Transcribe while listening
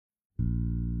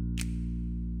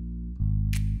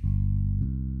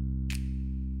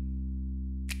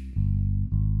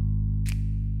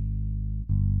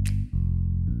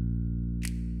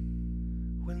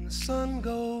the sun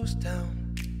goes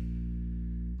down,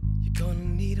 you're gonna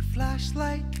need a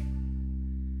flashlight,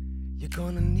 you're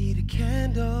gonna need a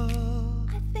candle.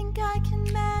 I think I can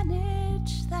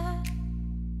manage that.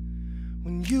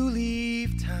 When you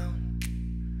leave town,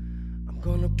 I'm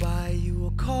gonna buy you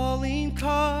a calling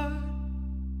card,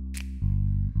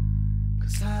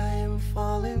 'cause I am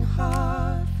falling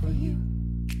hard for you.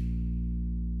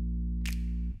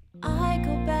 I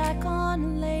go back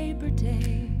on Labor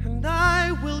Day, and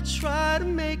I will try to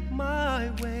make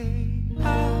my way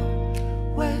out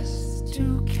west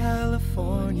to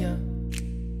California.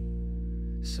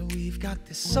 So we've got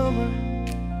this summer,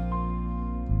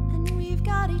 and we've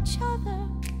got each other,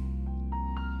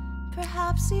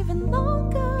 perhaps even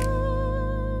longer.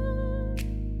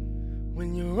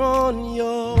 When you're on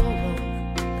your own,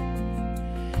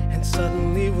 and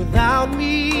suddenly without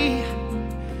me,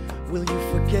 will you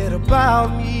forget about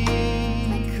me?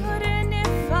 I couldn't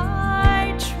if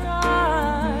I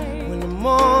tried. When I'm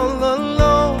all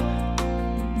alone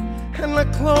and I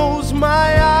close my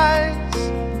eyes,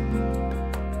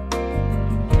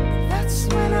 that's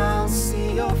when I'll see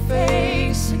your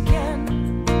face again.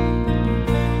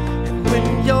 And when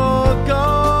you're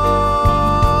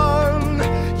gone,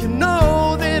 you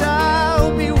know that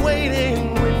I'll be waiting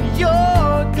when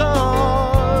you're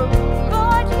gone.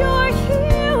 But you're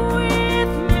here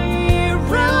with me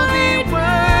right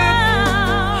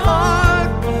now.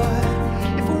 Hard, but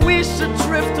if we should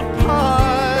drift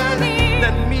apart,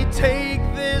 let me take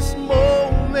this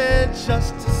moment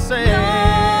just to say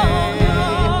that you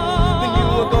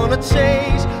are gonna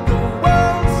change the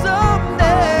world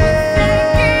someday.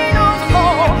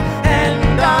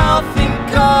 And I'll think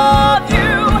of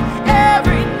you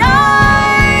every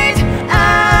night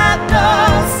at the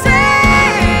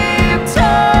same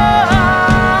time.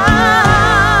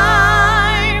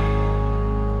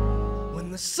 When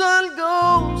the sun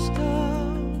goes down,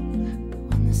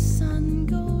 When the sun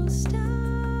goes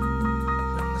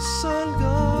down, when the sun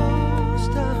goes